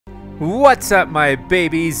What's up, my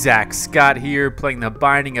baby? ZackScott here, playing The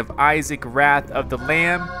Binding of Isaac: Wrath of the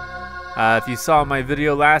Lamb. If you saw my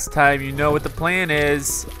video last time, you know what the plan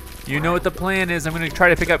is. I'm going to try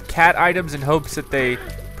to pick up cat items in hopes that they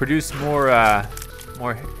produce more,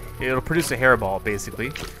 it'll produce a hairball, basically.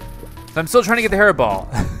 So I'm still trying to get the hairball.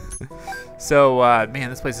 So, man,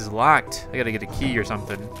 this place is locked. I gotta get a key or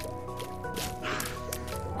something.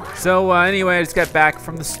 So, anyway, I just got back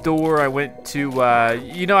from the store. I went to,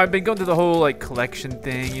 I've been going through the whole, like, collection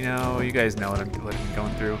thing, you guys know what I'm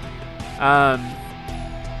going through.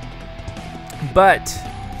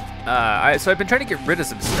 So I've been trying to get rid of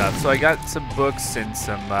some stuff. So I got some books and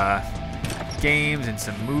some games and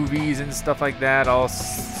some movies and stuff like that all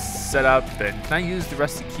set up. And can I use the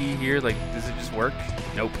rusty key here? Like, does it just work?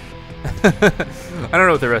 Nope. I don't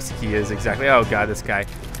know what the rusty key is exactly. Oh god, this guy.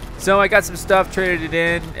 So I got some stuff, traded it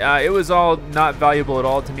in. It was all not valuable at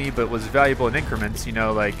all to me, but was valuable in increments,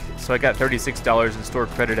 so I got $36 in store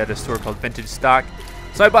credit at a store called Vintage Stock.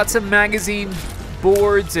 So I bought some magazine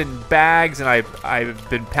boards and bags, and I've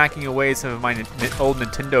been packing away some of my old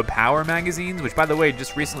Nintendo Power magazines, which, by the way,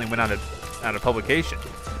 just recently went out of publication.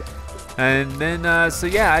 And then, so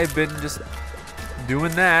yeah, I've been just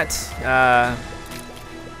doing that.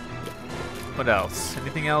 What else?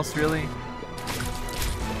 Anything else, really?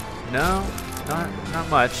 No, not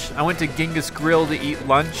much. I went to Genghis Grill to eat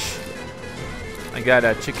lunch. I got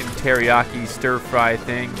a chicken teriyaki stir fry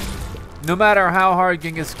thing. No matter how hard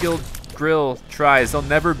Genghis Grill tries, they'll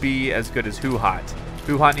never be as good as Who Hot.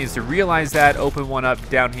 Who Hot needs to realize that, open one up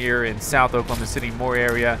down here in South Oklahoma City, Moore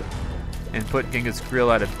area, and put Genghis Grill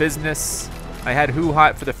out of business. I had Who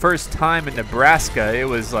Hot for the first time in Nebraska. It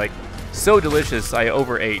was like so delicious, I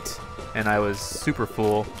overate, and I was super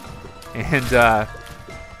full. And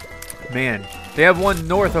man, they have one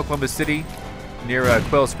north Oklahoma City near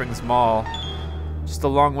Quail Springs Mall. Just a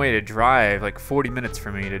long way to drive, like 40 minutes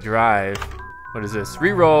for me to drive. What is this?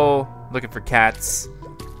 Reroll. Looking for cats.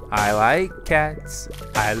 I like cats.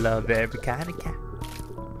 I love every kind of cat.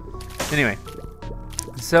 Anyway,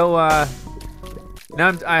 so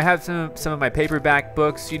now I have some of my paperback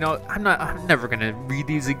books. I'm never gonna read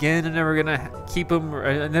these again. I'm never gonna keep them.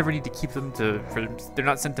 I never need to keep them they're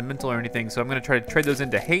not sentimental or anything. So I'm gonna try to trade those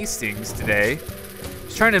into Hastings today.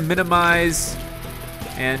 Just trying to minimize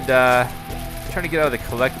and trying to get out of the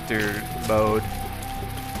collector mode.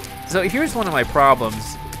 So here's one of my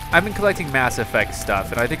problems. I've been collecting Mass Effect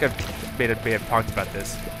stuff, and I think I've may have talked about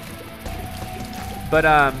this. But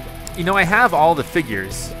I have all the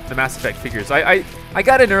figures, the Mass Effect figures. I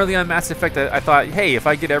got in early on Mass Effect. I thought, hey, if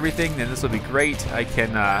I get everything, then this will be great. I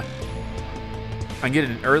can get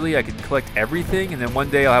in early. I can collect everything, and then one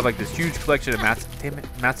day I'll have like this huge collection of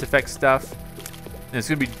Mass Effect stuff, and it's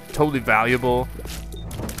gonna be totally valuable.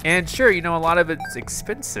 And sure, a lot of it's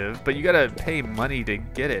expensive, but you gotta pay money to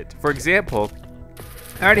get it. For example,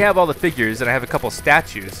 I already have all the figures, and I have a couple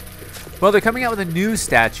statues. Well, they're coming out with a new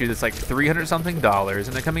statue that's like $300 something, and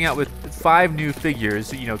they're coming out with 5 new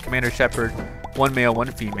figures. Commander Shepard, 1 male,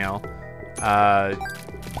 1 female.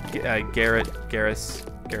 Garrus,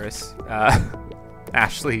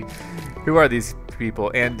 Ashley. Who are these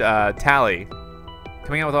people? And Tally.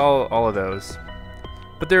 Coming out with all of those.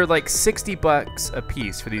 But they're like $60 a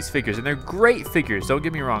piece for these figures, and they're great figures. Don't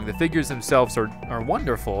get me wrong; the figures themselves are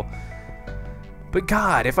wonderful. But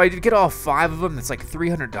God, if I did get all 5 of them, that's like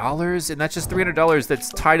 $300, and that's just $300 that's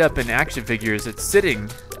tied up in action figures. It's sitting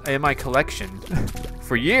in my collection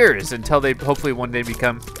for years until they hopefully one day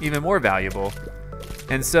become even more valuable.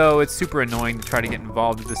 And so it's super annoying to try to get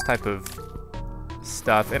involved with this type of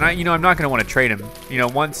stuff. And I'm not going to want to trade them.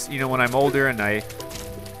 Once when I'm older and they're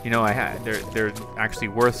actually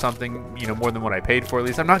worth something, more than what I paid for at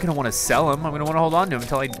least. I'm not going to want to sell them. I'm going to want to hold on to them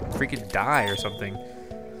until I freaking die or something.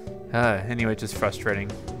 Anyway, just frustrating.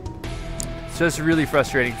 It's just really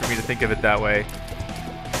frustrating for me to think of it that way.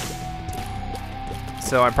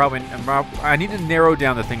 So I need to narrow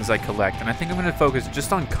down the things I collect, and I think I'm going to focus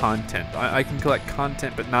just on content. I can collect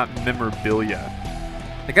content, but not memorabilia.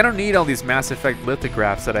 Like, I don't need all these Mass Effect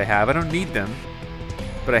lithographs that I have. I don't need them,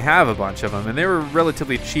 but I have a bunch of them, and they were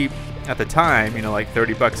relatively cheap at the time, like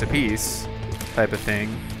 $30 a piece type of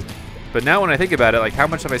thing. But now when I think about it, like, how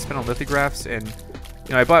much have I spent on lithographs? And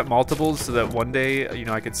I bought multiples so that one day,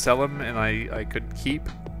 I could sell them, and I could keep,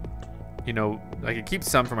 I could keep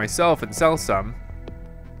some for myself and sell some.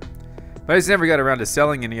 But I just never got around to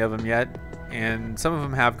selling any of them yet, and some of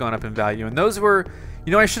them have gone up in value. And those were,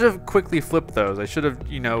 I should have quickly flipped those. I should have,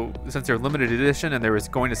 since they're limited edition and they was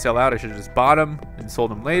going to sell out, I should have just bought them and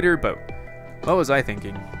sold them later. But what was I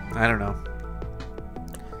thinking? I don't know.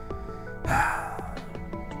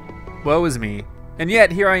 Woe is me. And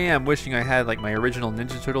yet, here I am wishing I had like my original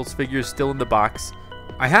Ninja Turtles figures still in the box.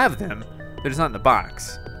 I have them, they're just not in the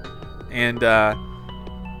box. And I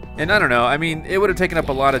don't know, I mean, it would have taken up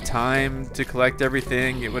a lot of time to collect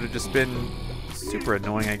everything. It would have just been super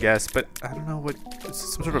annoying, I guess, but I don't know what,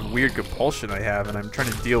 it's some sort of weird compulsion I have, and I'm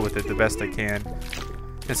trying to deal with it the best I can.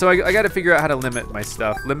 And so I got to figure out how to limit my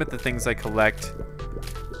stuff, limit the things I collect,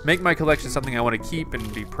 make my collection something I want to keep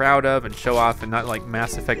and be proud of and show off, and not like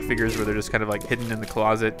Mass Effect figures where they're just kind of like hidden in the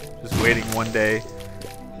closet, just waiting one day.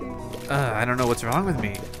 I don't know what's wrong with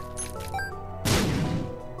me.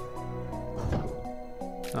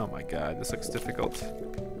 Oh my god, this looks difficult.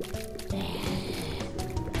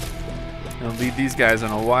 I'll lead these guys on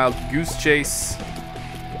a wild goose chase.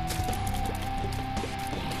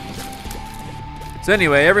 So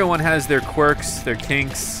anyway, everyone has their quirks, their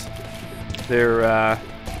kinks, their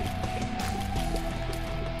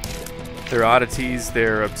oddities,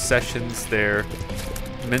 their obsessions, their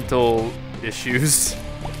mental issues.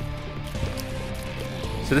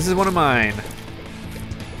 So this is one of mine.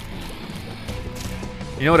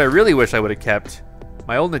 You know what I really wish I would have kept?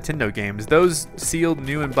 My old Nintendo games. Those sealed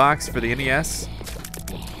new in box for the NES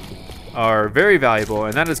are very valuable,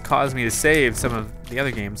 and that has caused me to save some of the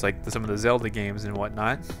other games, like some of the Zelda games and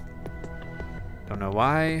whatnot. Don't know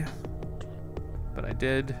why, but I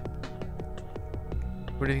did.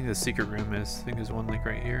 Where do you think the secret room is? I think there's one like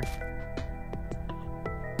right here.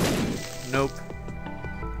 Nope.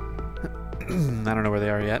 I don't know where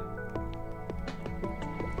they are yet.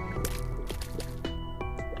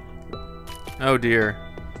 Oh dear.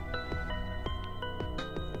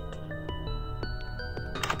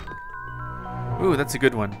 Ooh, that's a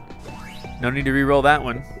good one. No need to re-roll that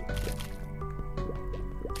one.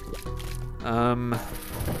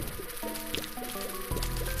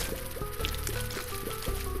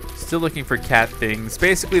 Still looking for cat things.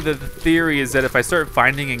 Basically, the theory is that if I start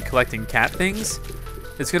finding and collecting cat things,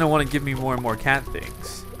 it's gonna want to give me more and more cat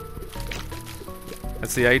things.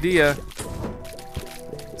 That's the idea.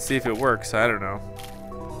 See if it works, I don't know.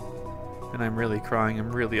 And I'm really crying,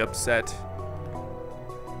 I'm really upset.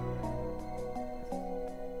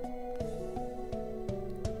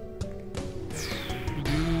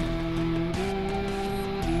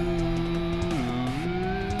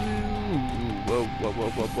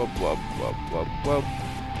 Whoa.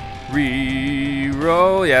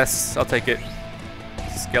 Reroll, yes, I'll take it.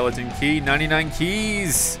 Skeleton key, 99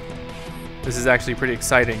 keys. This is actually pretty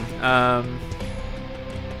exciting.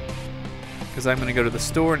 Because I'm gonna go to the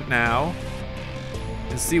store now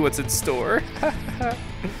and see what's in store.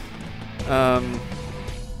 Oh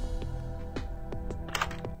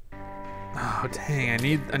dang, I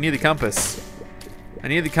need the compass. I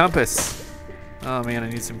need the compass. Oh man, I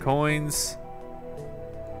need some coins.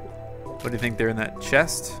 What do you think? They're in that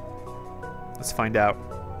chest? Let's find out.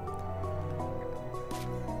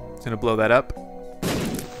 Just gonna blow that up.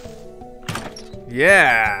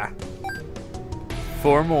 Yeah!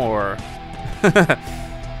 4 more.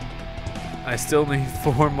 I still need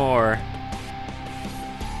 4 more.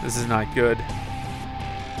 This is not good.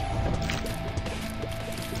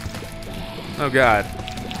 Oh god.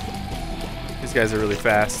 These guys are really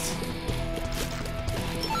fast.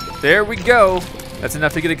 There we go. That's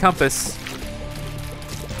enough to get a compass.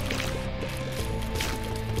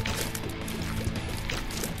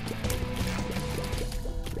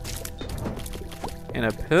 And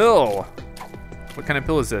a pill. What kind of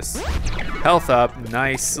pill is this? Health up,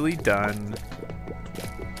 nicely done.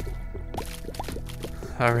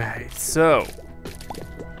 All right, so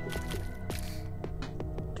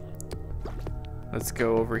let's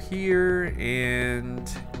go over here and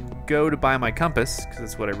go to buy my compass, because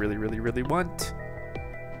that's what I really want.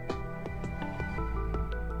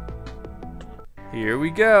 Here we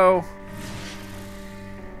go.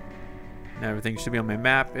 Now everything should be on my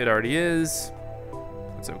map. It already is.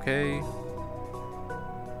 That's okay.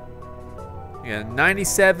 Yeah,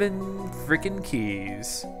 97 freaking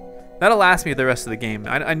keys. That'll last me the rest of the game.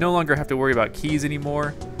 I no longer have to worry about keys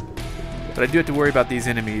anymore, but I do have to worry about these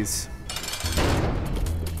enemies.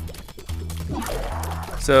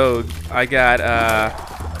 So I got,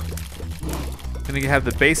 gonna have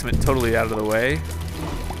the basement totally out of the way.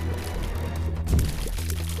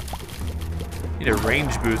 Need a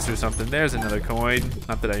range boost or something. There's another coin.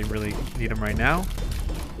 Not that I really need them right now.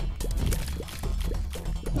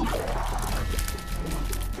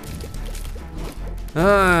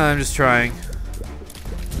 I'm just trying.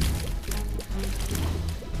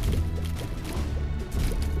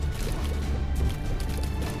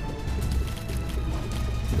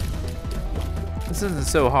 This isn't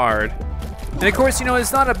so hard. And of course, you know,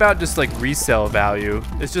 it's not about just like resale value.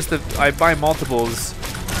 It's just that I buy multiples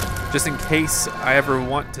just in case I ever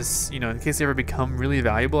want to, you know, in case they ever become really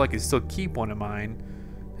valuable, I can still keep one of mine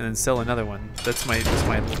and then sell another one. That's my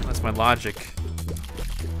logic.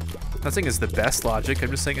 I'm not saying it's the best logic.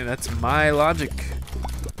 I'm just saying that's my logic.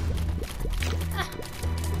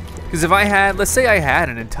 Because if I had, let's say I had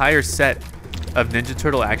an entire set of Ninja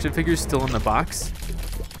Turtle action figures still in the box,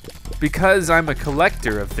 because I'm a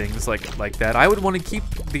collector of things like that, I would want to keep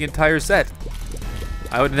the entire set.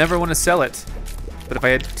 I would never want to sell it. But if I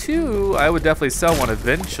had two, I would definitely sell one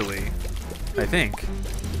eventually, I think.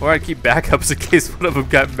 Or I'd keep backups in case one of them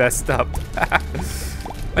got messed up.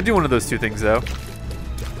 I'd do one of those two things though.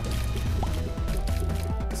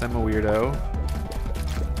 Because I'm a weirdo.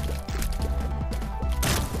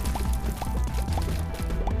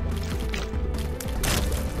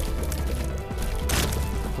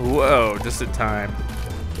 Whoa, just in time.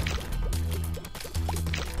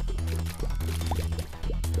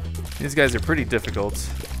 These guys are pretty difficult.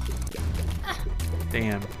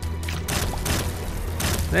 Damn.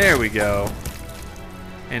 There we go.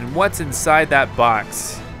 And what's inside that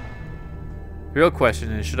box? The real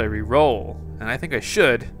question is, should I re-roll? And I think I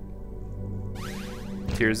should.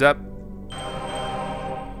 Tears up.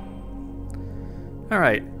 All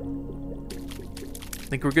right. I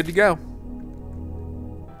think we're good to go.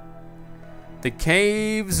 The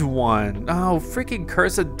caves won. Oh, freaking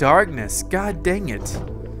Curse of Darkness. God dang it.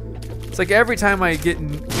 It's like every time I get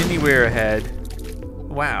anywhere ahead.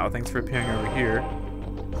 Wow, thanks for appearing over here.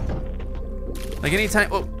 Like anytime,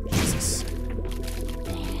 oh, Jesus.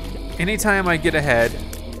 Anytime I get ahead,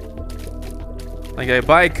 like I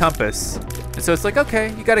buy a compass. And so it's like,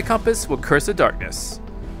 okay, you got a compass? Well, Curse of Darkness.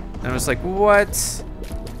 And I was like, what?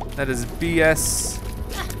 That is BS.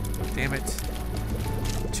 Damn it.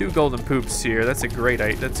 2 golden poops here. That's great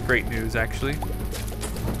news, actually.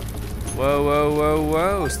 Whoa, whoa, whoa,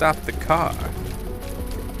 whoa. Stop the car.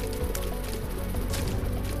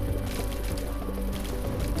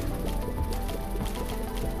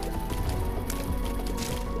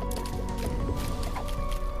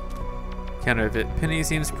 Counterfeit penny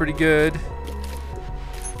seems pretty good.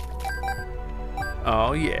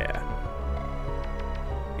 Oh, yeah.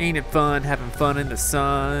 Ain't it fun having fun in the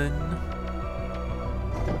sun?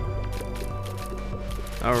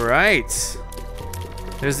 All right.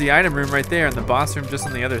 There's the item room right there, and the boss room just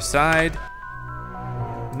on the other side.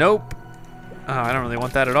 Nope. Oh, I don't really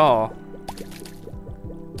want that at all.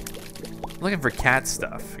 I'm looking for cat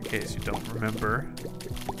stuff, in case you don't remember.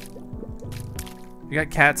 You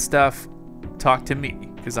got cat stuff, talk to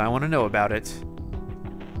me, because I want to know about it.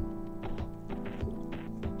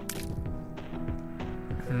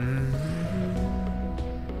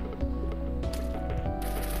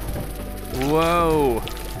 Whoa.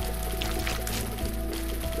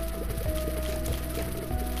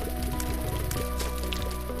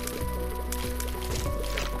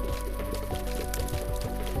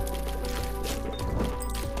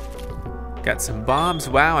 Got some bombs.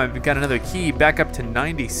 Wow, I've got another key back up to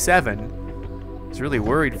 97. I was really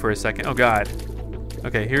worried for a second. Oh God.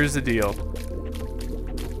 Okay, here's the deal.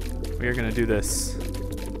 We are gonna do this.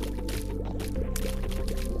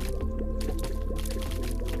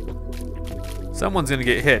 Someone's gonna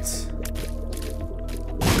get hit.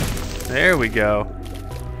 There we go.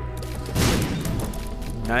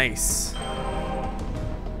 Nice.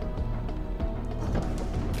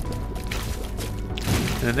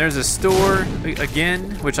 And then there's a store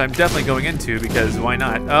again, which I'm definitely going into because why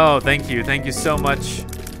not? Oh, thank you. Thank you so much.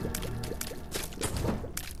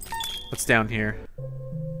 What's down here?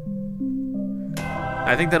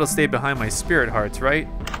 I think that'll stay behind my spirit hearts, right?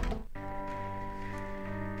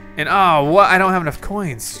 And oh, what? I don't have enough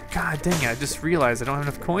coins. God dang it, I just realized I don't have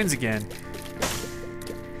enough coins again.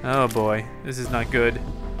 Oh boy, this is not good.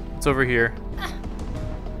 What's over here?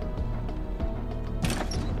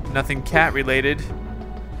 Nothing cat related.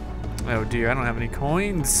 Oh dear, I don't have any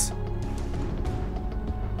coins.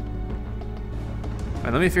 All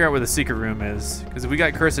right, let me figure out where the secret room is, because we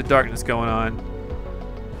got Curse of Darkness going on.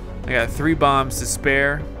 I got 3 bombs to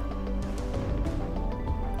spare.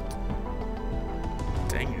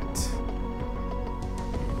 Dang it.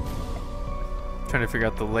 Trying to figure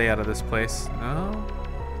out the layout of this place. No?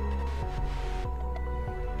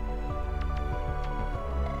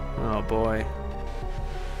 Oh boy.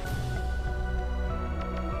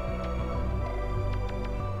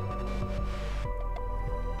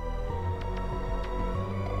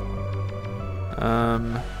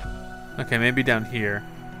 Okay, maybe down here.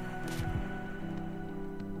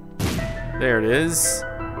 There it is.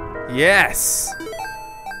 Yes!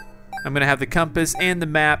 I'm gonna have the compass and the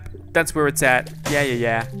map That's where it's at. Yeah, yeah,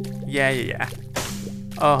 yeah. Yeah, yeah, yeah.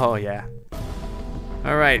 Oh, yeah.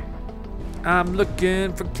 All right. I'm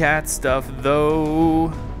looking for cat stuff,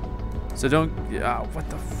 though. So don't... what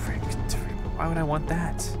the frick? Why would I want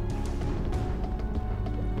that?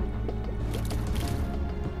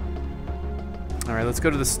 All right, let's go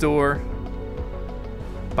to the store.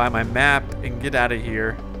 Buy my map and get out of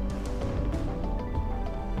here.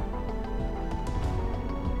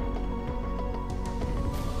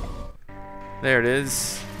 There it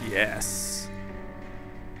is. Yes.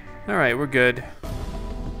 All right, we're good.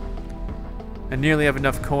 I nearly have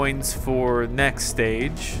enough coins for next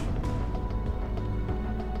stage.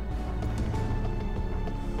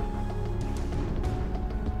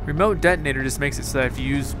 Remote detonator just makes it so that if you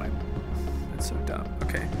use my... That's so dumb.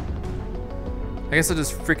 Okay. I guess I'll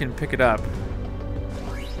just freaking pick it up.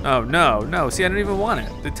 Oh, no, no. See, I don't even want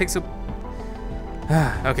it. It takes a...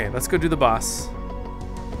 Okay, let's go do the boss.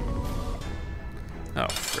 Oh,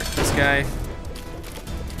 frick, this guy.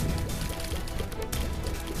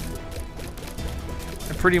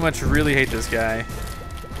 I pretty much really hate this guy.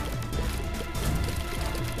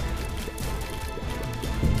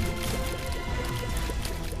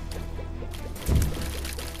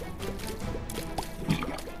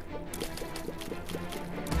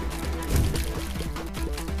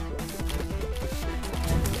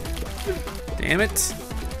 Damn it.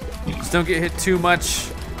 Just don't get hit too much.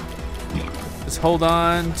 Just hold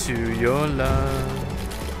on to your love.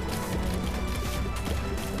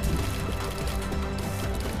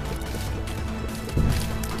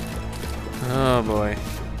 Oh boy.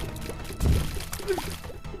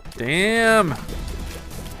 Damn.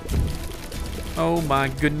 Oh my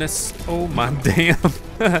goodness. Oh my damn.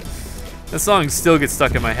 That song still gets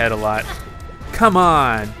stuck in my head a lot. Come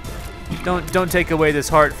on. Don't take away this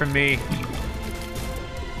heart from me.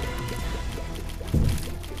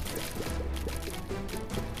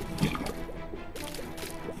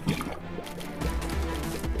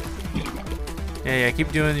 Yeah,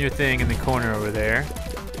 keep doing your thing in the corner over there.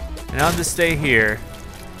 And I'll just stay here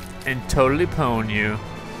and totally pwn you.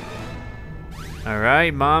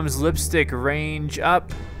 Alright, mom's lipstick range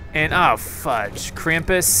up. And oh, fudge.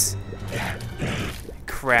 Krampus.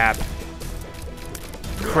 Crap.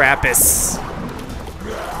 Krampus.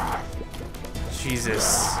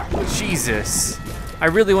 Jesus. Jesus. I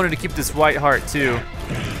really wanted to keep this white heart too.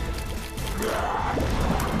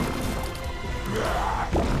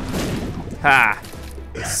 Ha!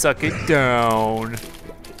 Suck it down.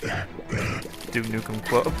 Duke Nukem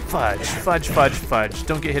quote. Oh, fudge, fudge, fudge, fudge.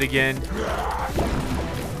 Don't get hit again.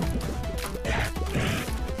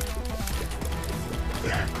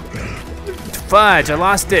 Fudge, I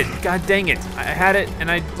lost it. God dang it. I had it and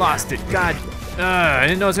I lost it. God. I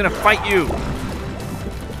didn't know I was gonna fight you.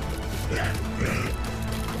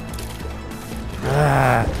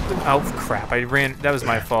 Oh crap, I ran, that was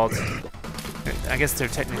my fault. I guess they're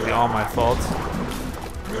technically all my fault.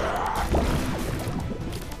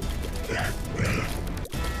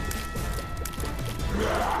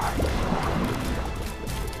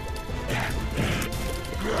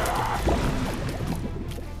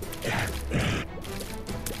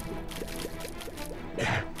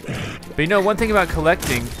 But you know, one thing about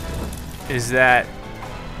collecting is that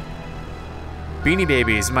Beanie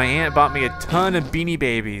Babies. My aunt bought me a ton of Beanie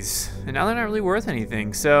Babies, and now they're not really worth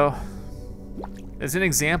anything, so it's an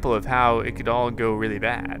example of how it could all go really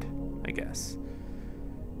bad, I guess.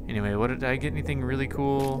 Anyway, what did I get? Anything really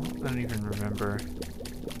cool? I don't even remember.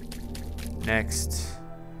 Next.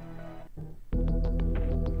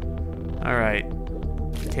 All right,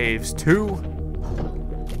 Caves 2.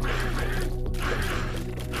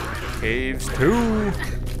 Caves 2.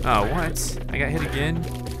 Oh, what? I got hit again?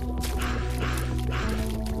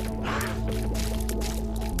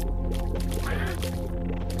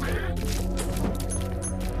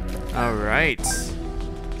 All right.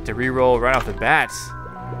 Get to reroll right off the bat.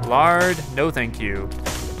 Lard, no thank you.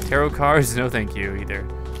 Tarot cards, no thank you either.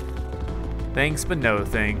 Thanks, but no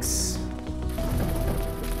thanks.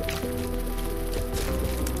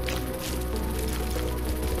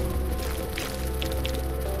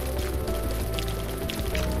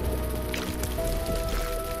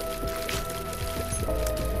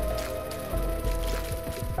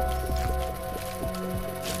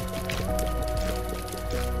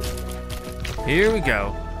 Here we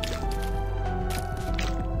go.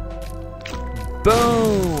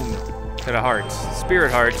 Boom! Got a heart.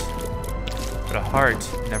 Spirit heart. But a heart,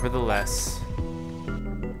 nevertheless.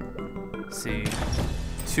 Let's see.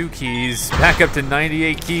 2 keys. Back up to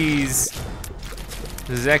 98 keys.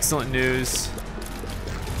 This is excellent news.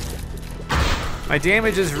 My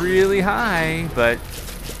damage is really high, but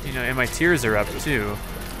You know, and my tears are up too.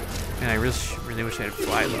 And I really wish I had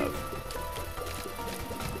fly love.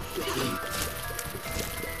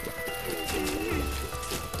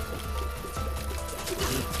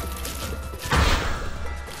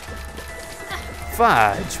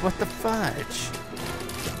 Fudge, what the fudge?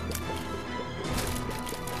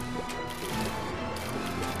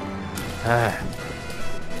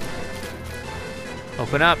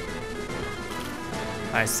 Open up.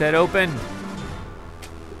 I said open.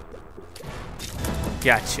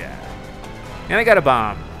 Gotcha. And I got a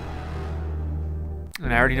bomb.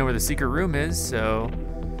 And I already know where the secret room is, so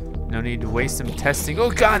no need to waste some testing. Oh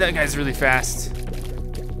god, that guy's really fast.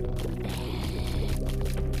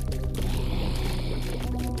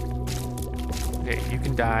 Okay, you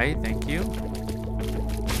can die, thank you.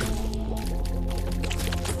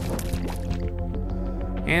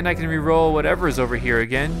 And I can re-roll whatever is over here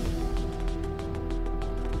again.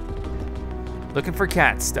 Looking for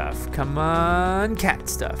cat stuff. Come on, cat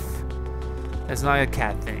stuff. That's not a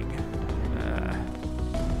cat thing.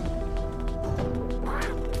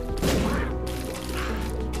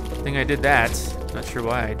 I think I did that. Not sure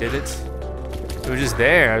why I did it. It was just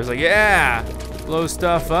there. I was like, yeah, blow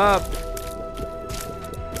stuff up.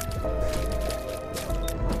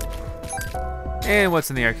 And what's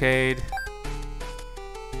in the arcade?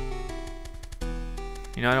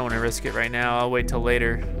 You know, I don't want to risk it right now. I'll wait till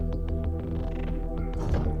later.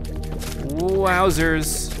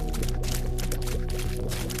 Wowzers.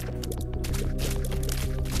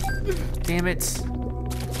 Damn it.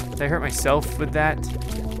 Did I hurt myself with that?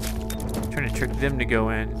 I'm trying to trick them to go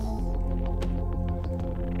in.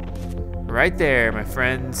 Right there, my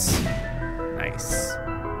friends. Nice.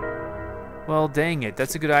 Well, dang it.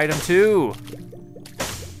 That's a good item, too.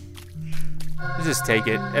 Let's just take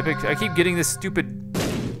it. Epic. I keep getting this stupid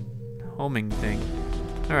homing thing.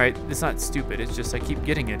 Alright, it's not stupid. It's just I keep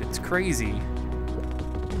getting it. It's crazy.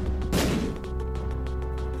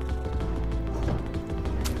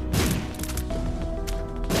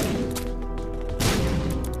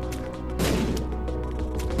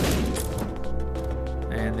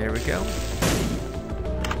 And there we go.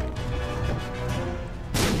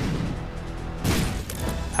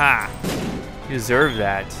 Ha! You deserve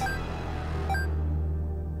that.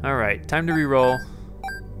 Alright, time to re-roll.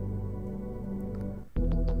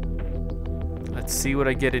 Let's see what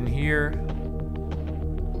I get in here.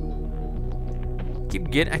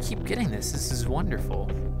 I keep getting this. This is wonderful.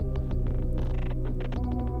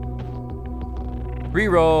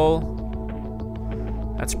 Re-roll.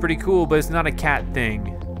 That's pretty cool, but it's not a cat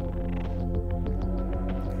thing.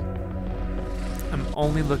 I'm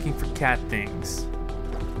only looking for cat things.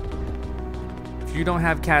 If you don't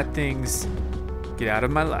have cat things, get out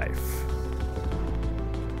of my life.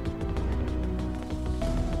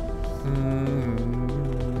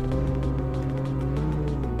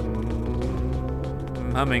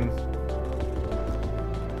 I'm humming.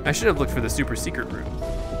 I should have looked for the super secret room.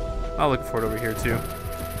 I'll look for it over here too.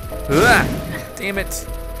 Ah, damn it.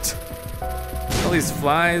 All these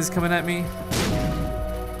flies coming at me.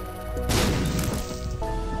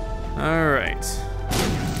 All right.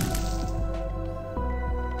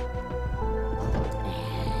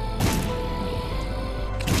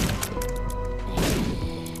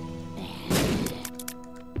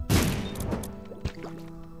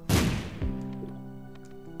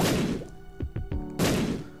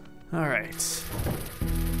 All right.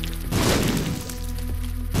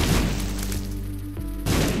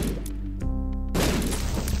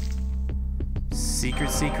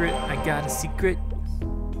 Secret, I got a secret.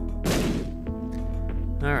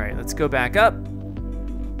 All right, let's go back up.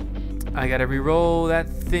 I gotta re-roll that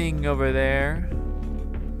thing over there.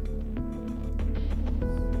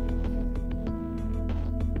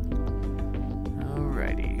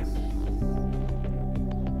 Alrighty.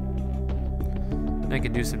 I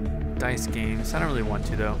could do some dice games. I don't really want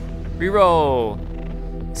to though. Reroll.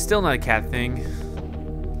 Still not a cat thing.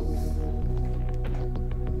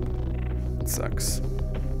 It sucks.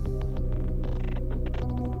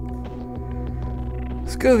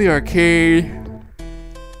 Let's go to the arcade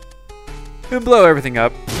and blow everything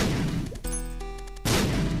up.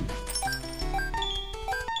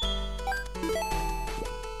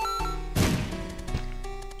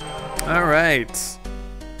 All right.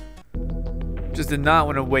 Just did not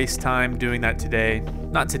want to waste time doing that today.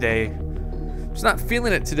 Not today. Just not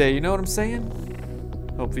feeling it today, you know what I'm saying?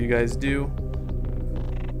 Hopefully you guys do.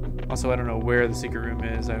 Also, I don't know where the secret room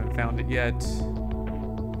is. I haven't found it yet.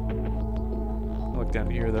 I'll look down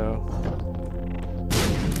here though.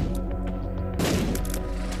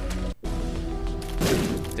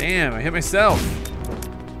 Damn, I hit myself.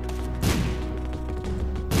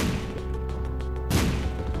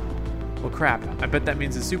 crap. I bet that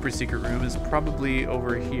means the super secret room is probably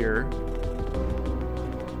over here.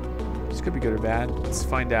 This could be good or bad. Let's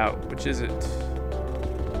find out. Which is it?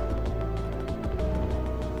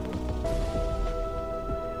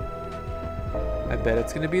 I bet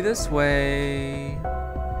it's gonna be this way.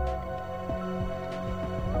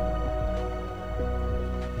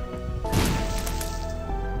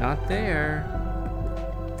 Not there.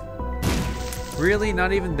 Really?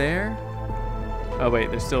 Not even there? Oh wait,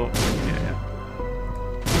 there's still, yeah.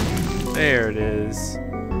 There it is.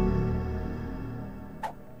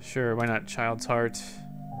 Sure, why not? Child's heart.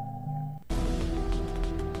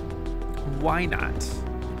 Why not?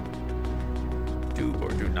 Do or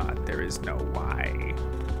do not. There is no why.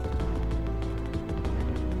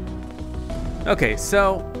 Okay,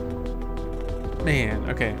 so, man,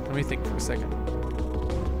 okay, let me think for a second.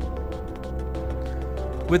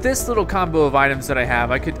 With this little combo of items that I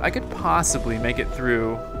have, I could possibly make it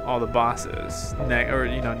through all the bosses, or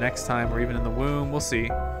you know, next time, or even in the womb. We'll see.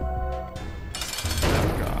 Oh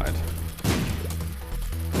God.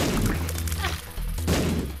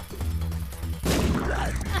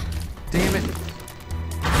 Damn it.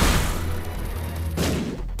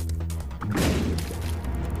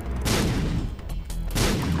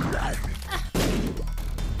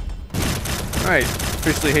 All right,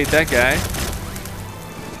 officially hate that guy.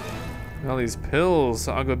 All these pills.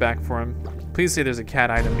 I'll go back for him. Please say there's a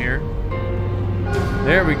cat item here.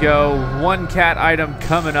 There we go. One cat item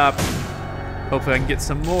coming up. Hopefully I can get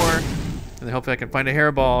some more. And then hopefully I can find a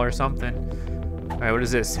hairball or something. All right, what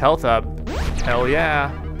is this? Health up. Hell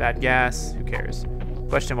yeah. Bad gas. Who cares?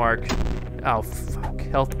 Question mark. Oh, fuck.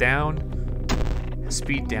 Health down.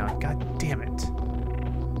 Speed down. God damn it.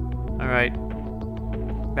 All right.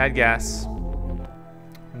 Bad gas.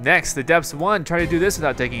 Next, the depths 1. Try to do this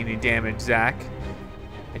without taking any damage, Zack.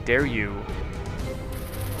 I dare you.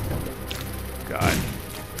 God.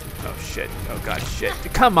 Oh shit. Oh God, shit.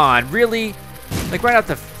 Come on, really? Like right out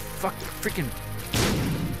the freaking.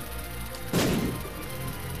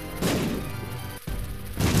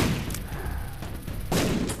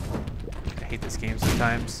 I hate this game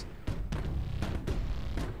sometimes.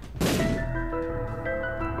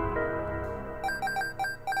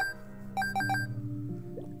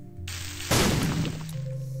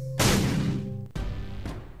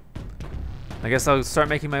 I guess I'll start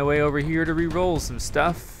making my way over here to re-roll some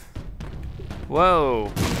stuff. Whoa.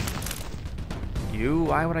 You?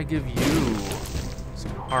 Why would I give you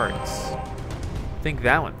some hearts? Think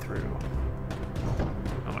that went through.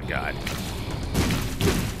 Oh my God.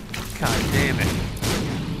 God damn it.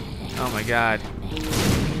 Oh my God.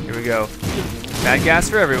 Here we go. Bad gas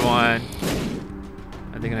for everyone.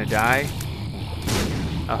 Are they gonna die?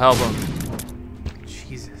 I'll help them.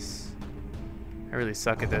 Jesus. I really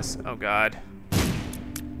suck at this. Oh God.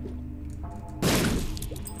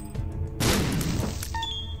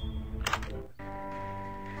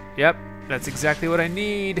 Yep, that's exactly what I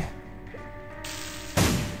need.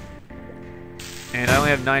 And I only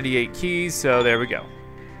have 98 keys, so there we go.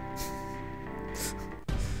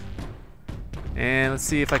 And let's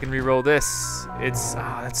see if I can re-roll this. It's,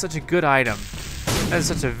 that's such a good item. That is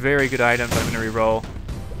such a very good item that I'm gonna re-roll.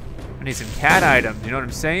 I need some cat items, you know what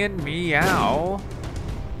I'm saying? Meow.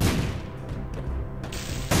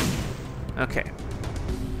 Okay.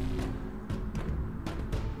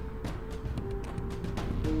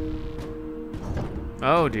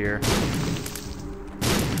 Oh dear.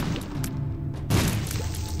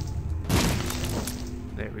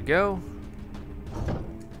 There we go.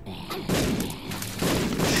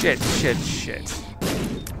 Shit, shit, shit.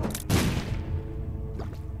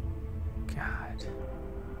 God.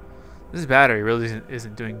 This battery really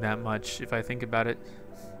isn't doing that much if I think about it.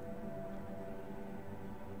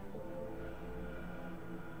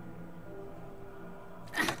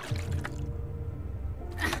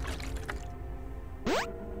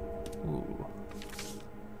 Ooh.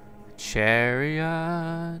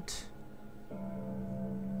 Chariot.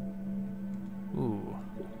 Ooh.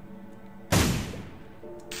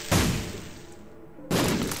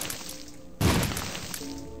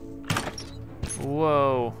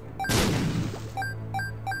 Whoa.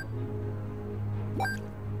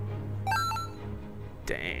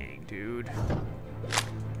 Dang, dude.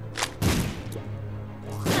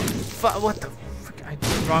 What the frick? I did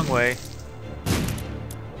it the wrong way.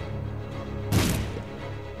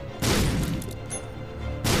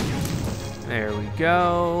 There we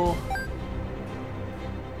go.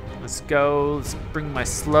 Let's go. Let's bring my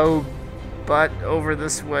slow butt over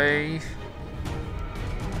this way.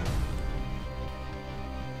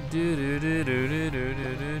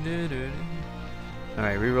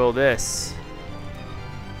 Alright, reroll this.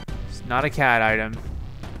 There's Not a cat item.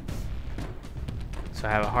 So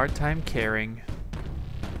I have a hard time carrying.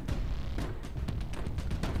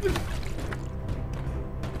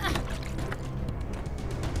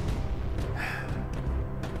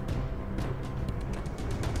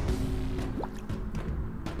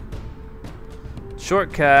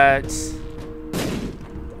 Shortcuts.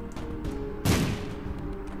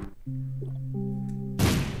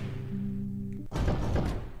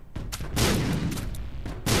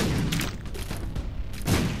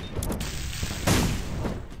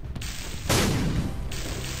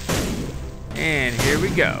 And here we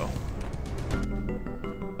go.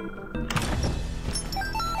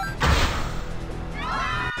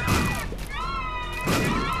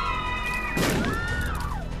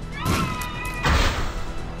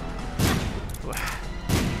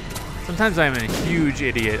 Sometimes I'm a huge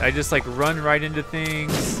idiot. I just like run right into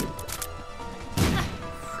things.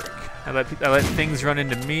 Frick. I let things run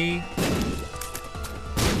into me.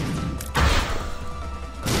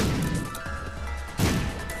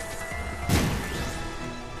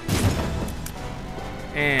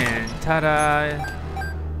 And ta-da!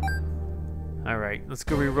 All right, let's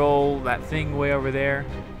go re-roll that thing way over there.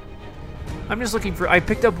 I'm just looking for. I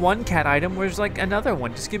picked up one cat item. Where's like another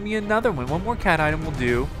one? Just give me another one. One more cat item will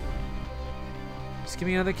do. Just give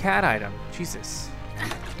me another cat item. Jesus.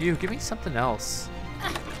 You, give me something else.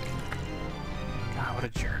 God, what a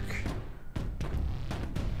jerk.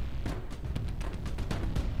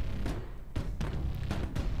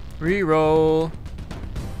 Reroll.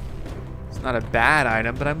 It's not a bad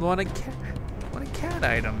item, but I want a cat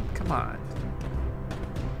item. Come on.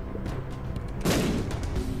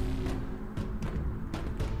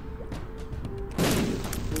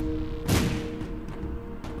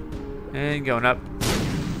 And going up.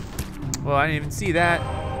 Well, I didn't even see that.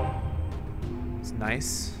 It's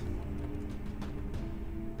nice.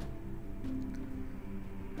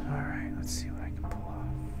 All right, let's see what I can pull off.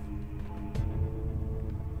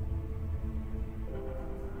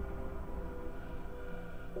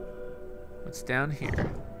 What's down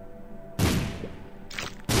here?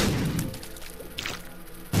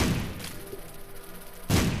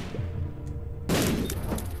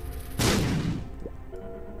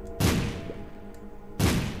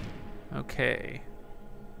 Okay.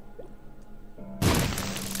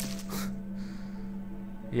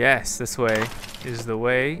 Yes, this way is the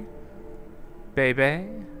way, baby.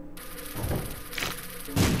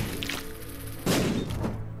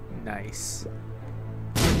 Nice.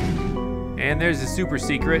 And there's a super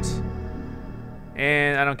secret.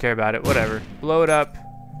 And I don't care about it. Whatever. Blow it up.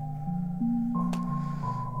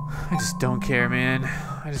 I just don't care, man.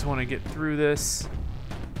 I just want to get through this.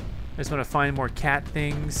 I just want to find more cat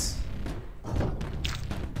things.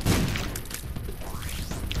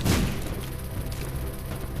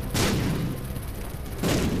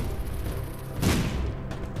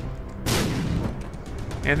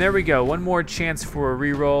 And there we go. One more chance for a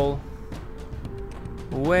reroll.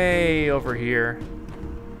 Way over here.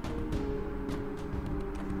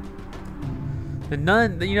 The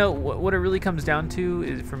nun, you know, what it really comes down to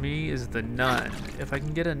is, for me, is the nun. If I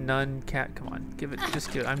can get a nun cat, come on, give it,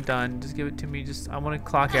 just give it, I'm done. Just give it to me, I want to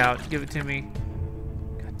clock out. Give it to me.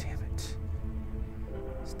 God damn it.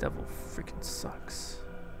 This devil freaking sucks.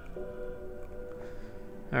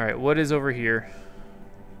 All right, what is over here?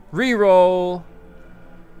 Reroll.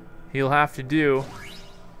 He'll have to do.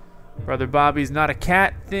 Brother Bobby's not a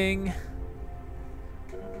cat thing,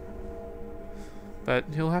 but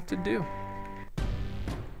he'll have to do.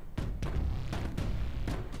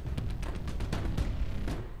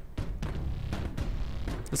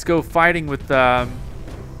 Let's go fighting with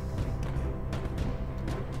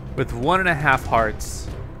 1.5 hearts.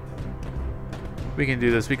 We can do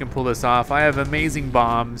this. We can pull this off. I have amazing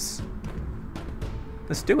bombs.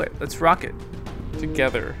 Let's do it. Let's rock it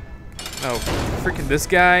together. Oh, freaking this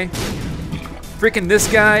guy. Freaking this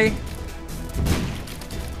guy.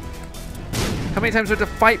 How many times do I have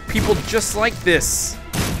to fight people just like this?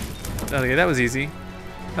 Okay, that was easy.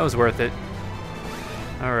 That was worth it.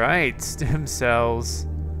 All right, stem cells.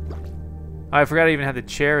 Oh, I forgot I even had the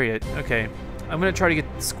chariot. Okay, I'm gonna try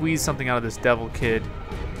to squeeze something out of this devil kid.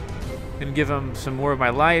 I'm gonna give him some more of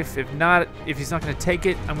my life. If not, if he's not gonna take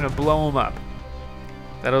it, I'm gonna blow him up.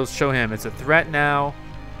 That'll show him it's a threat now.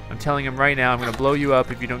 I'm telling him right now, I'm gonna blow you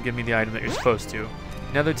up if you don't give me the item that you're supposed to.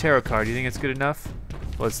 Another tarot card, do you think it's good enough?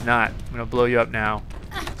 Well, it's not. I'm gonna blow you up now.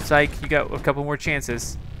 Psych, you got a couple more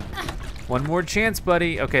chances. One more chance,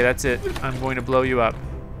 buddy. Okay, that's it. I'm going to blow you up.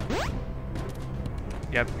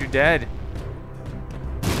 Yep, you're dead.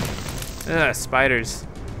 Ugh, spiders.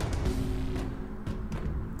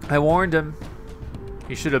 I warned him.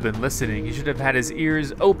 He should have been listening. He should have had his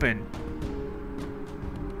ears open.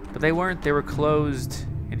 But they weren't. They were closed.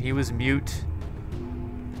 And he was mute.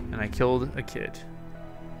 And I killed a kid.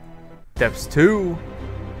 Steps 2.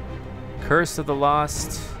 Curse of the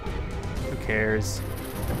Lost. Who cares?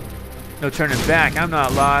 No turning back. I'm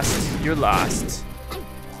not lost. You're lost.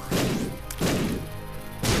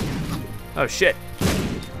 Oh, shit.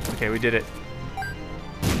 Okay, we did it.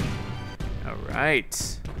 All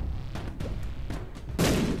right.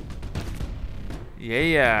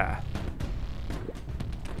 Yeah.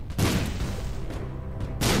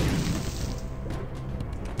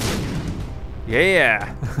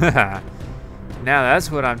 Yeah. Now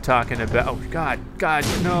that's what I'm talking about. Oh, God,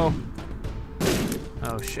 no.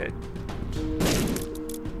 Oh, shit.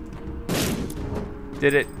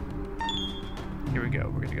 Did it. Here we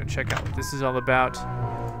go. We're gonna go check out what this is all about.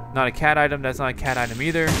 Not a cat item. That's not a cat item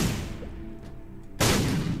either.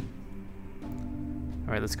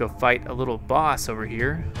 All right, let's go fight a little boss over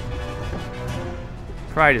here.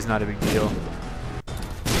 Pride is not a big deal.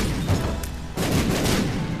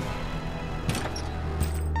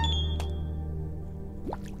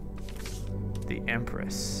 The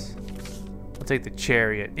Empress. I'll take the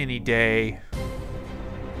chariot any day.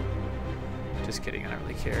 Just kidding, I don't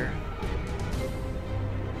really care.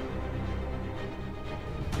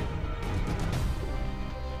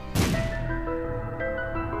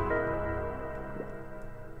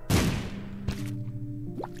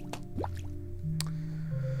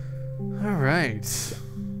 All right,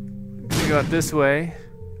 I'm gonna go out this way.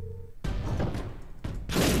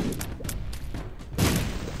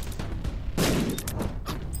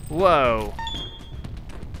 Whoa.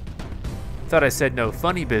 Thought I said no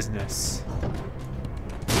funny business.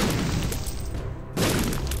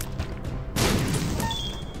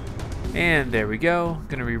 And there we go.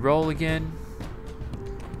 Gonna re-roll again.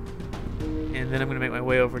 And then I'm gonna make my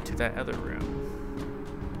way over to that other room.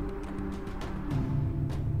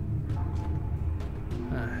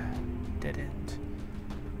 Dead end.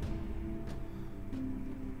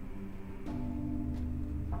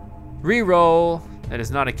 Re-roll. That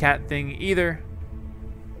is not a cat thing either.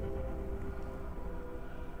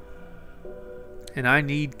 And I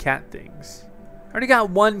need cat things. I already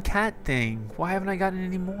got one cat thing. Why haven't I gotten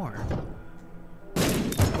any more?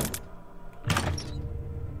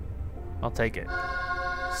 I'll take it.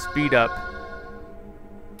 Speed up.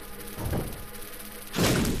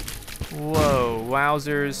 Whoa,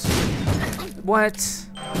 wowzers. What?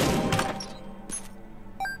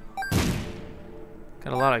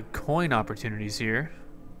 Got a lot of coin opportunities here.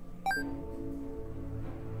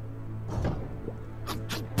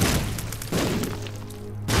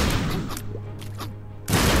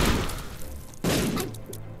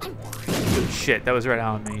 Shit, that was right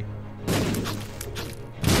on me.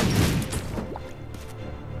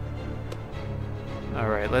 All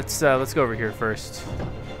right, let's go over here first.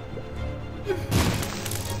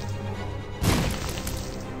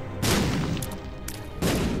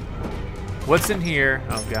 What's in here?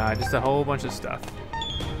 Oh God, just a whole bunch of stuff.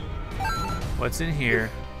 What's in here?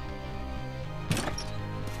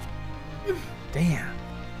 Damn.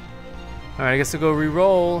 All right, I guess I'll go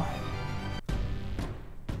re-roll.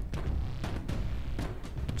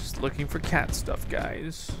 Just looking for cat stuff,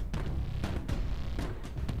 guys.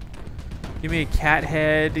 Give me a cat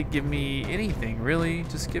head. Give me anything, really.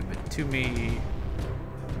 Just give it to me.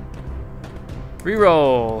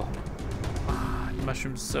 Reroll. Ah,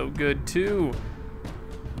 mushroom's so good too.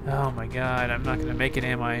 Oh my God, I'm not gonna make it,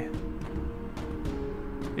 am I?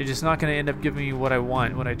 You're just not gonna end up giving me what I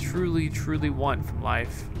want, what I truly, truly want from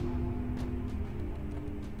life.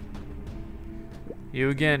 You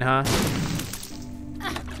again, huh?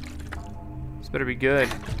 This better be good.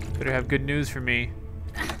 Better have good news for me.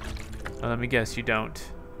 Oh, let me guess, you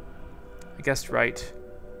don't. I guessed right.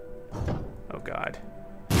 Oh God.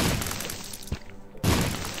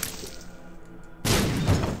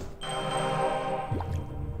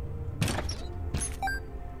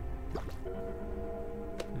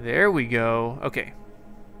 There we go. Okay.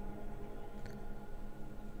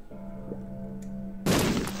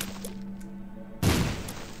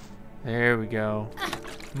 There we go.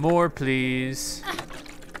 More, please.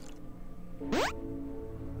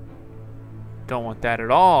 Don't want that at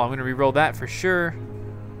all. I'm gonna re-roll that for sure.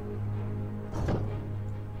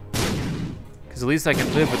 Because at least I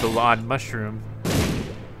can live with the odd mushroom.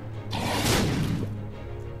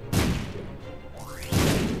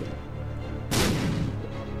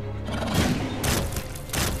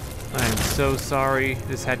 I am so sorry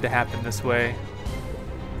this had to happen this way.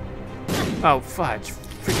 Oh, fudge.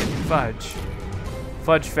 Freaking fudge.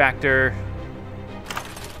 Fudge factor.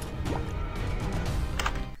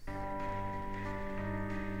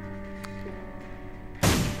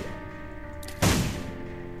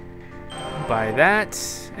 Buy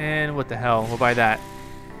that, and what the hell? We'll buy that.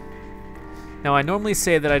 Now I normally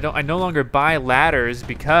say that I no longer buy ladders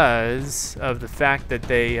because of the fact that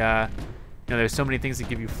they, there's so many things that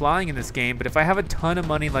give you flying in this game. But if I have a ton of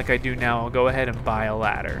money like I do now, I'll go ahead and buy a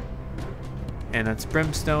ladder. And that's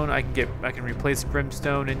brimstone. I can replace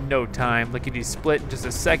brimstone in no time. Lickety split in just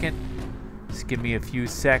a second. Just give me a few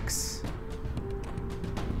secs.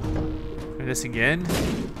 Do this again.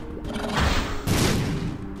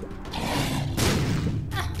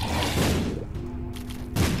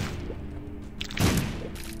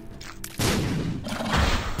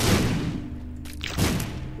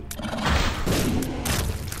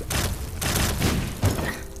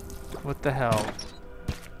 What the hell?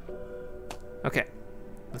 Okay,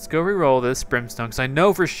 let's go re-roll this brimstone, because I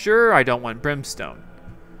know for sure I don't want brimstone.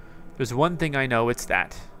 There's one thing I know, it's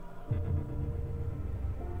that.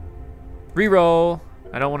 Re-roll.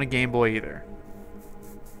 I don't want a Game Boy either.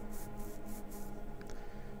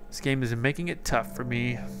 This game is making it tough for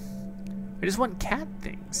me. I just want cat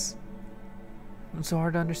things. What's so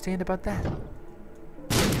hard to understand about that?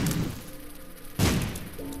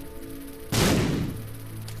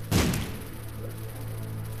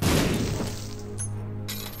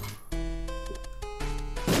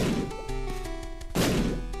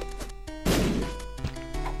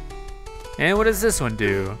 And what does this one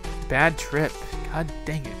do? Bad trip. God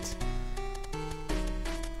dang it.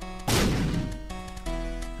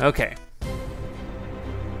 Okay.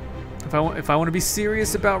 If I want to be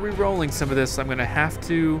serious about re-rolling some of this, I'm gonna have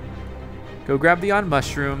to go grab the on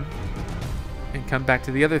mushroom and come back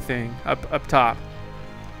to the other thing up top.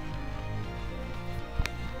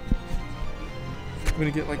 I'm gonna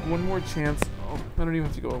get like one more chance. Oh, I don't even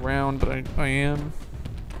have to go around, but I am.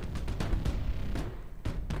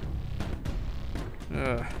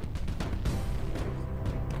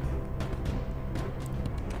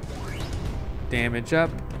 Damage up,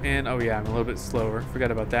 and oh yeah, I'm a little bit slower. Forgot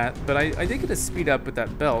about that. But I did get a speed up with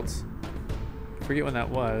that belt. Forget when that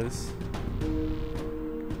was.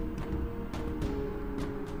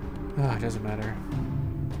 Oh, it doesn't matter.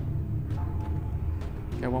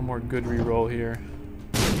 Got one more good re-roll here.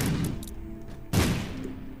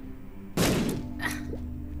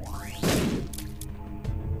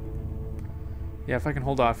 Yeah, if I can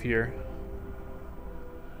hold off here.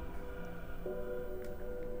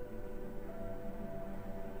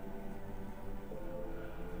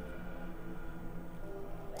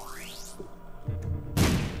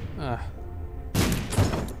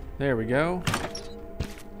 There we go.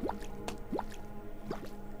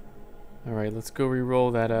 All right, let's go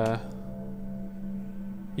re-roll that.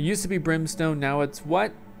 It used to be brimstone, now it's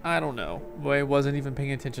what? I don't know. Boy, I wasn't even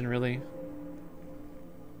paying attention really.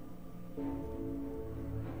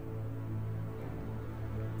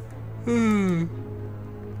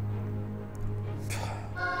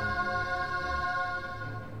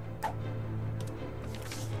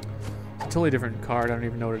 Totally different card. I don't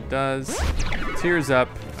even know what it does. Tears up.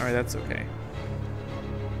 All right, that's okay.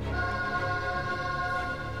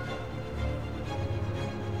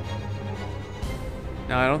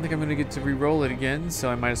 Now I don't think I'm gonna get to re-roll it again, so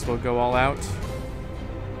I might as well go all out.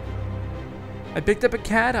 I picked up a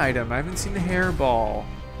cat item. I haven't seen the hairball.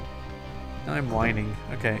 Now I'm whining.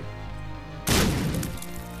 Okay.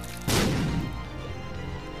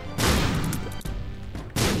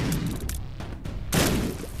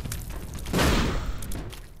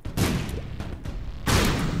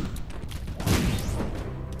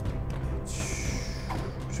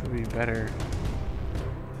 Better.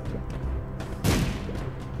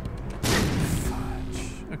 Fudge.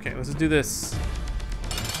 Okay, let's just do this.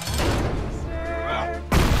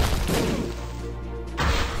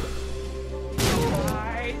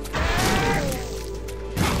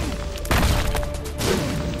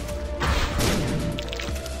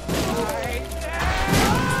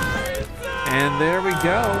 And there we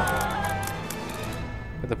go.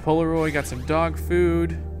 Got the Polaroid, got some dog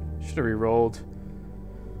food. Should have re-rolled.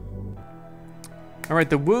 All right,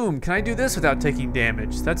 the womb. Can I do this without taking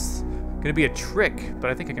damage? That's gonna be a trick, but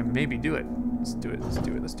I think I can maybe do it. Let's do it, let's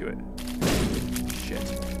do it, let's do it. Shit.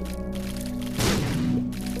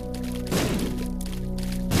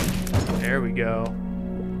 There we go.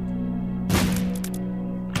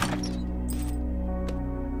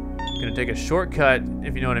 Gonna take a shortcut,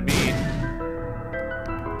 if you know what I mean.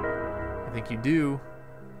 I think you do.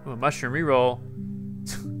 Ooh, a mushroom reroll.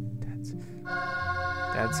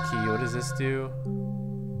 That's key. What does this do?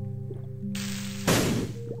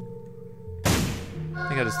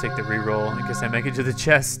 I think I'll just take the reroll in case I make it to the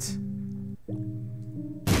chest.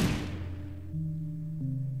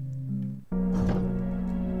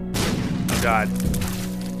 Oh god.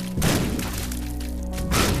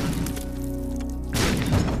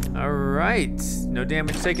 right, no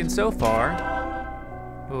damage taken so far.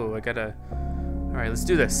 Oh, I gotta. All right, let's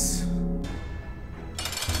do this.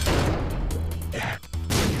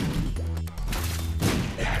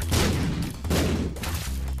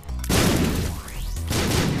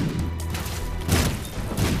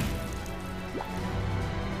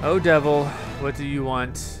 Oh, devil, what do you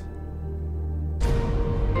want?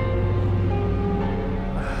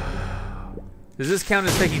 Does this count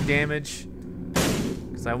as taking damage?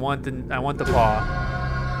 Because I want the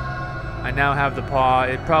paw. I now have the paw.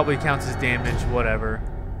 It probably counts as damage, whatever.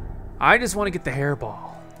 I just want to get the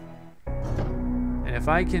hairball. And if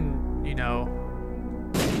I can, you know,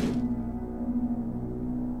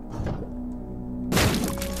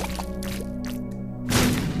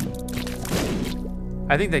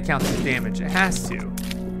 I think that counts as damage. It has to.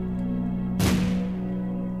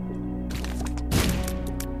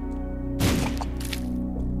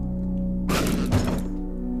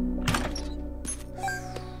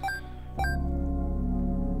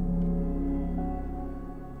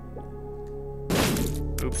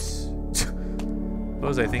 Oops. What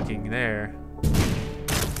was I thinking there?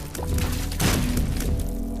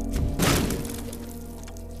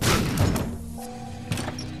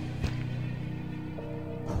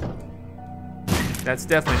 That's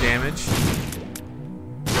definitely damage.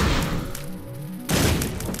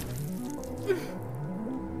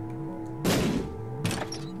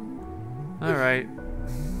 Alright.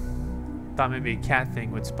 Thought maybe a cat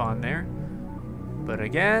thing would spawn there. But I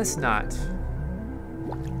guess not.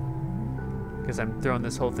 Because I'm throwing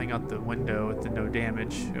this whole thing out the window with the no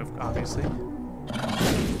damage, obviously.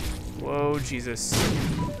 Whoa, Jesus.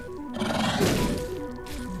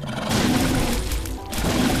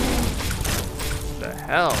 The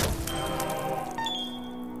hell?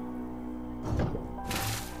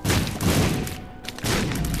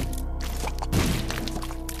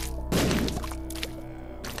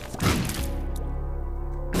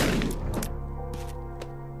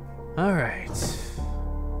 All right.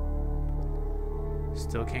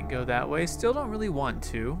 Still can't go that way. Still don't really want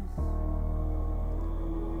to.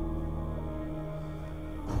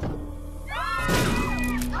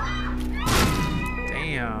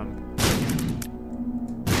 Damn.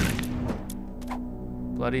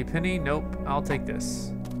 Bloody penny? Nope. I'll take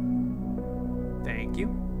this. Thank you.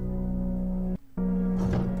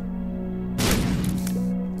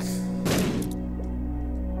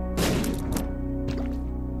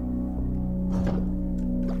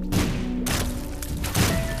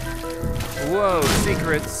 Whoa,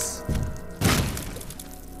 secrets.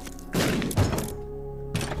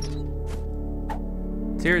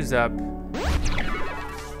 Tears up.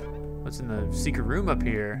 What's in the secret room up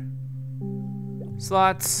here?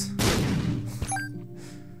 Slots.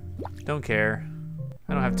 Don't care.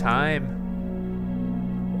 I don't have time.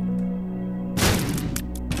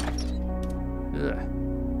 Ugh.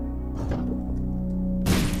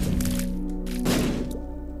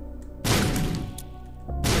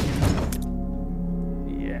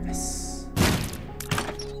 Yes.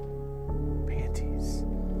 Panties.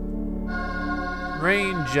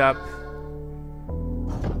 Range up.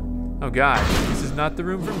 Oh God, this is not the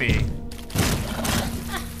room for me.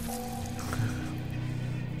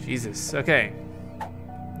 Jesus, okay.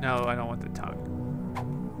 No, I don't want the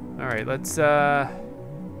tongue. All right, let's, man.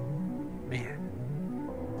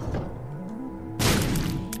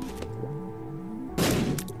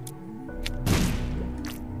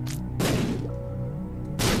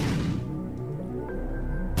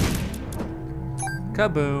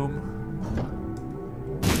 Kaboom.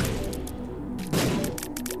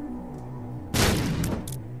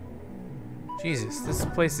 Jesus, this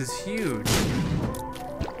place is huge.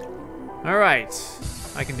 All right,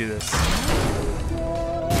 I can do this.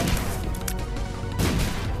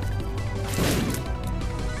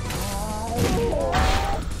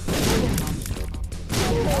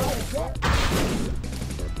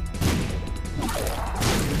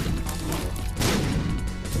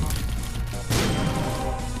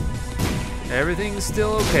 Everything's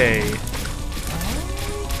still okay.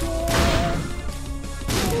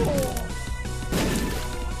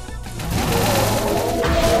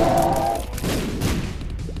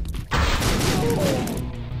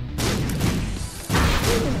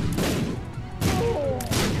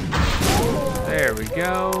 There we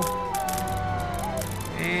go.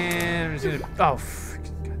 And I'm just gonna, oh, God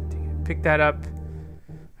dang it. Pick that up.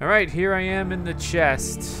 All right, here I am in the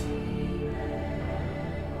chest.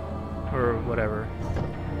 Or whatever.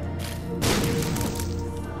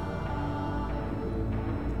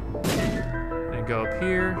 And go up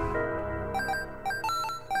here.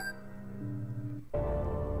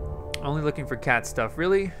 Only looking for cat stuff,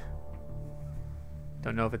 really?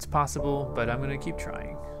 Don't know if it's possible, but I'm gonna keep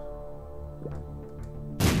trying.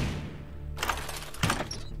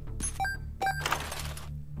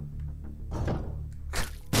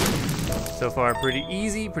 So far, pretty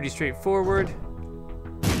easy, pretty straightforward.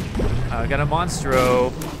 I got a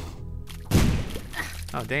Monstro.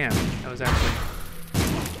 Oh, damn. That was actually...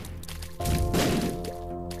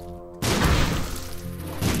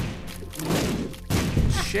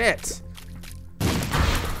 Shit.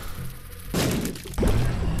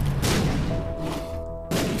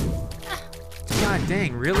 God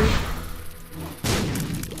dang, really?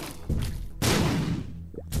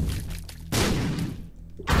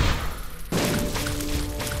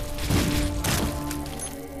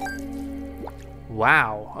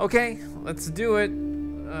 Wow. Okay, let's do it.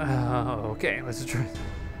 Okay, let's try.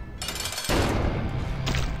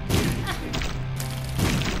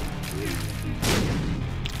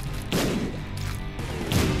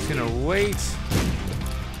 Just gonna wait.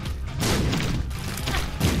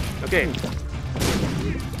 Okay.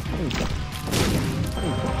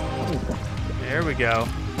 There we go.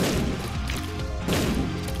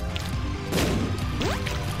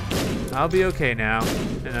 I'll be okay now.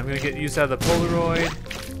 And I'm gonna get used out of the Polaroid.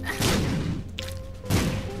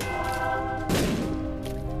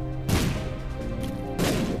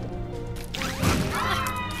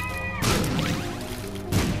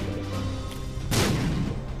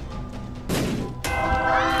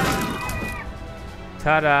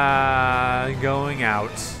 Ta-da! Going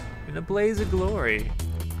out in a blaze of glory.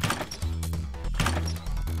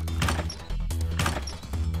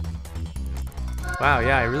 Wow,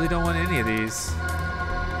 yeah, I really don't want any of these.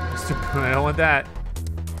 I don't want that.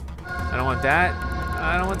 I don't want that.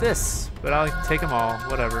 I don't want this. But I'll take them all.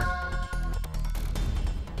 Whatever.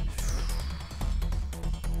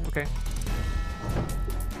 Okay.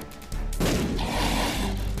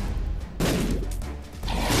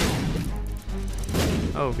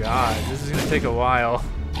 Oh god, this is gonna take a while.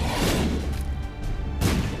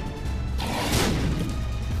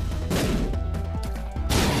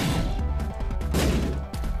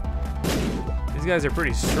 These guys are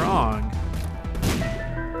pretty strong.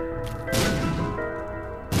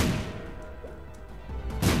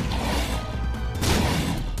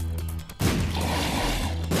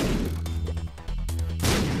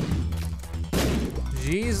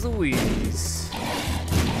 Jeez Louise.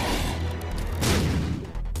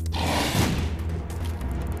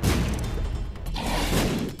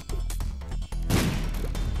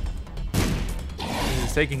 This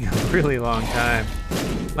is taking a really long time.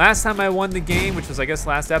 Last time I won the game, which was I guess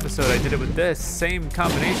last episode, I did it with this same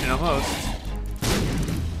combination almost.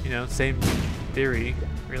 You know, same theory,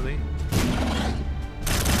 really.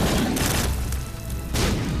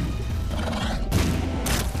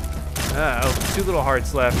 Oh, 2 little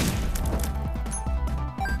hearts left.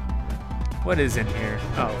 What is in here?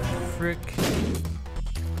 Oh, frick.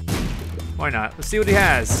 Why not? Let's see what he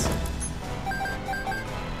has.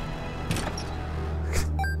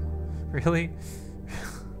 Really?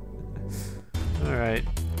 All right.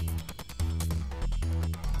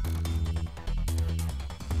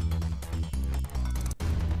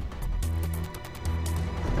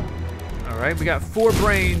 All right, we got 4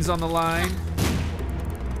 brains on the line.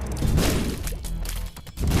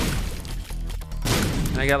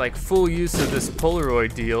 And I got like full use of this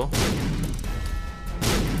Polaroid deal.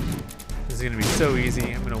 This is gonna be so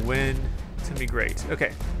easy. I'm gonna win. It's gonna be great.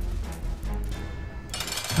 Okay.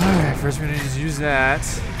 All right, first we're gonna just use that.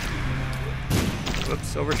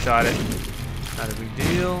 Whoops, overshot it. Not a big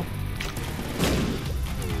deal.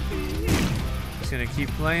 Just gonna keep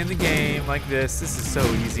playing the game like this. This is so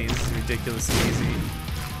easy. This is ridiculously easy.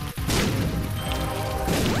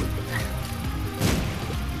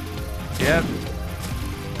 Yep.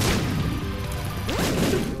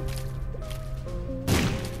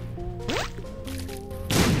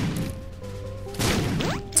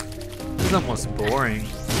 This is almost boring.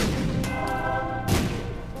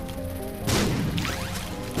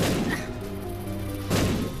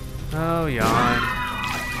 Oh, yawn.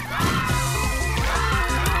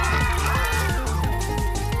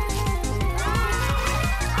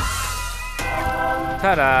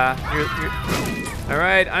 Ta-da! All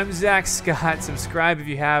right, I'm ZackScott. Subscribe if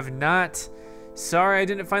you have not. Sorry I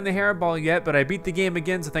didn't find the hairball yet, but I beat the game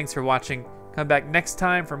again, so thanks for watching. Come back next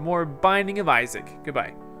time for more Binding of Isaac.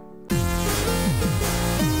 Goodbye.